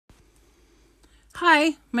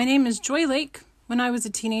Hi, my name is Joy Lake. When I was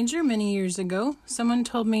a teenager many years ago, someone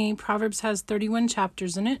told me Proverbs has 31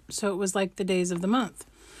 chapters in it, so it was like the days of the month.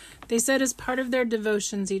 They said as part of their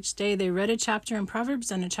devotions each day, they read a chapter in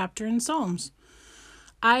Proverbs and a chapter in Psalms.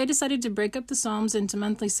 I decided to break up the Psalms into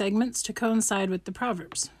monthly segments to coincide with the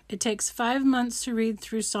Proverbs. It takes 5 months to read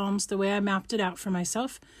through Psalms the way I mapped it out for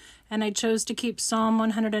myself, and I chose to keep Psalm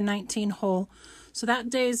 119 whole, so that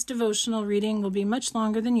day's devotional reading will be much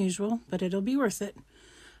longer than usual, but it'll be worth it.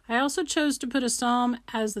 I also chose to put a psalm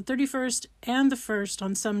as the 31st and the 1st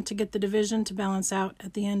on some to get the division to balance out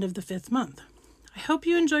at the end of the 5th month. I hope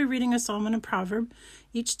you enjoy reading a psalm and a proverb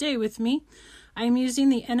each day with me. I am using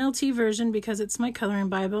the NLT version because it's my coloring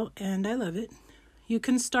Bible and I love it. You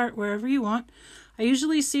can start wherever you want. I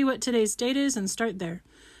usually see what today's date is and start there.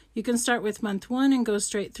 You can start with month 1 and go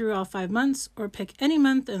straight through all 5 months, or pick any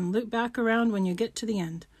month and loop back around when you get to the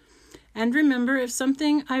end. And remember, if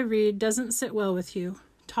something I read doesn't sit well with you,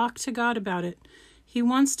 talk to God about it. He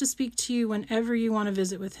wants to speak to you whenever you want to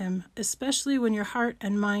visit with him, especially when your heart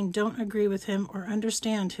and mind don't agree with him or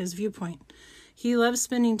understand his viewpoint. He loves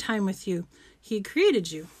spending time with you. He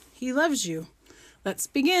created you. He loves you. Let's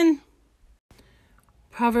begin.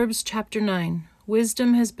 Proverbs chapter 9.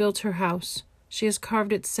 Wisdom has built her house. She has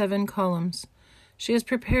carved its 7 columns. She has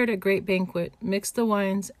prepared a great banquet, mixed the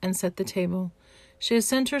wines, and set the table. She has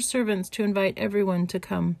sent her servants to invite everyone to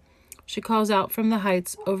come. She calls out from the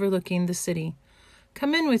heights overlooking the city.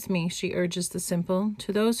 Come in with me, she urges the simple.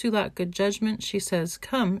 To those who lack good judgment, she says,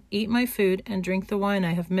 Come, eat my food and drink the wine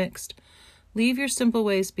I have mixed. Leave your simple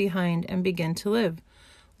ways behind and begin to live.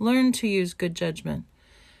 Learn to use good judgment.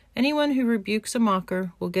 Anyone who rebukes a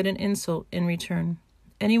mocker will get an insult in return.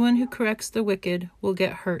 Anyone who corrects the wicked will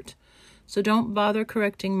get hurt. So don't bother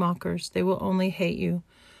correcting mockers, they will only hate you.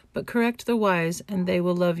 But correct the wise, and they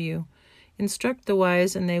will love you. Instruct the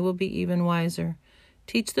wise, and they will be even wiser.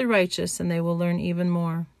 Teach the righteous, and they will learn even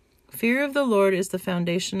more. Fear of the Lord is the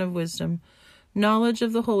foundation of wisdom. Knowledge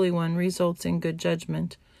of the Holy One results in good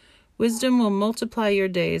judgment. Wisdom will multiply your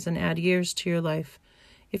days and add years to your life.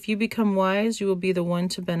 If you become wise, you will be the one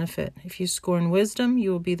to benefit. If you scorn wisdom,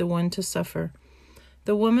 you will be the one to suffer.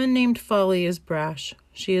 The woman named Folly is brash.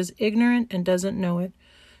 She is ignorant and doesn't know it.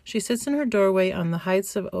 She sits in her doorway on the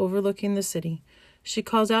heights overlooking the city. She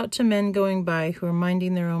calls out to men going by who are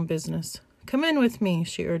minding their own business. Come in with me,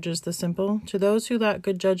 she urges the simple. To those who lack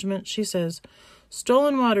good judgment, she says,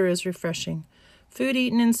 Stolen water is refreshing. Food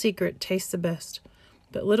eaten in secret tastes the best.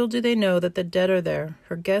 But little do they know that the dead are there.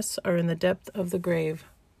 Her guests are in the depth of the grave.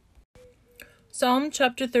 Psalm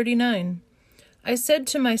chapter 39. I said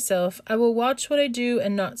to myself, I will watch what I do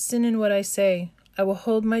and not sin in what I say. I will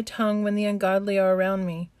hold my tongue when the ungodly are around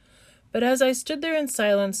me. But as I stood there in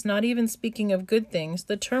silence, not even speaking of good things,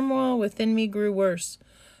 the turmoil within me grew worse.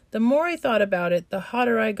 The more I thought about it, the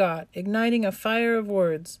hotter I got, igniting a fire of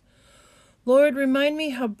words. Lord, remind me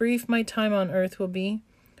how brief my time on earth will be.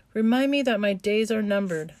 Remind me that my days are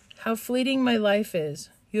numbered, how fleeting my life is.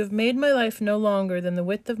 You have made my life no longer than the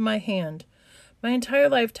width of my hand. My entire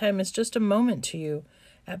lifetime is just a moment to you.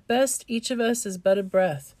 At best, each of us is but a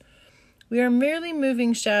breath. We are merely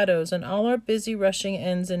moving shadows, and all our busy rushing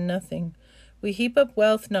ends in nothing. We heap up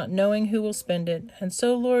wealth, not knowing who will spend it. And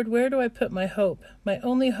so, Lord, where do I put my hope? My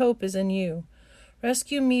only hope is in you.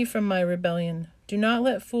 Rescue me from my rebellion. Do not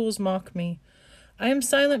let fools mock me. I am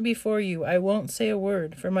silent before you. I won't say a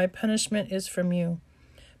word, for my punishment is from you.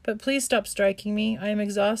 But please stop striking me. I am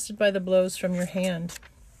exhausted by the blows from your hand.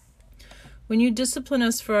 When you discipline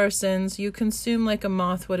us for our sins, you consume like a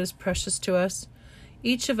moth what is precious to us.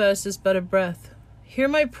 Each of us is but a breath. Hear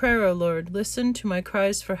my prayer, O Lord. Listen to my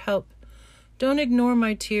cries for help. Don't ignore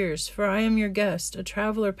my tears, for I am your guest, a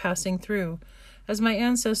traveler passing through, as my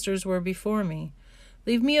ancestors were before me.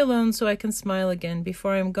 Leave me alone so I can smile again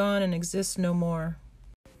before I am gone and exist no more.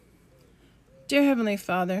 Dear Heavenly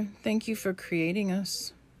Father, thank you for creating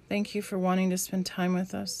us. Thank you for wanting to spend time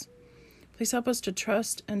with us. Please help us to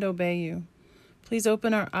trust and obey you. Please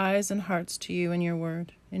open our eyes and hearts to you and your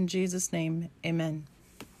word. In Jesus' name, amen.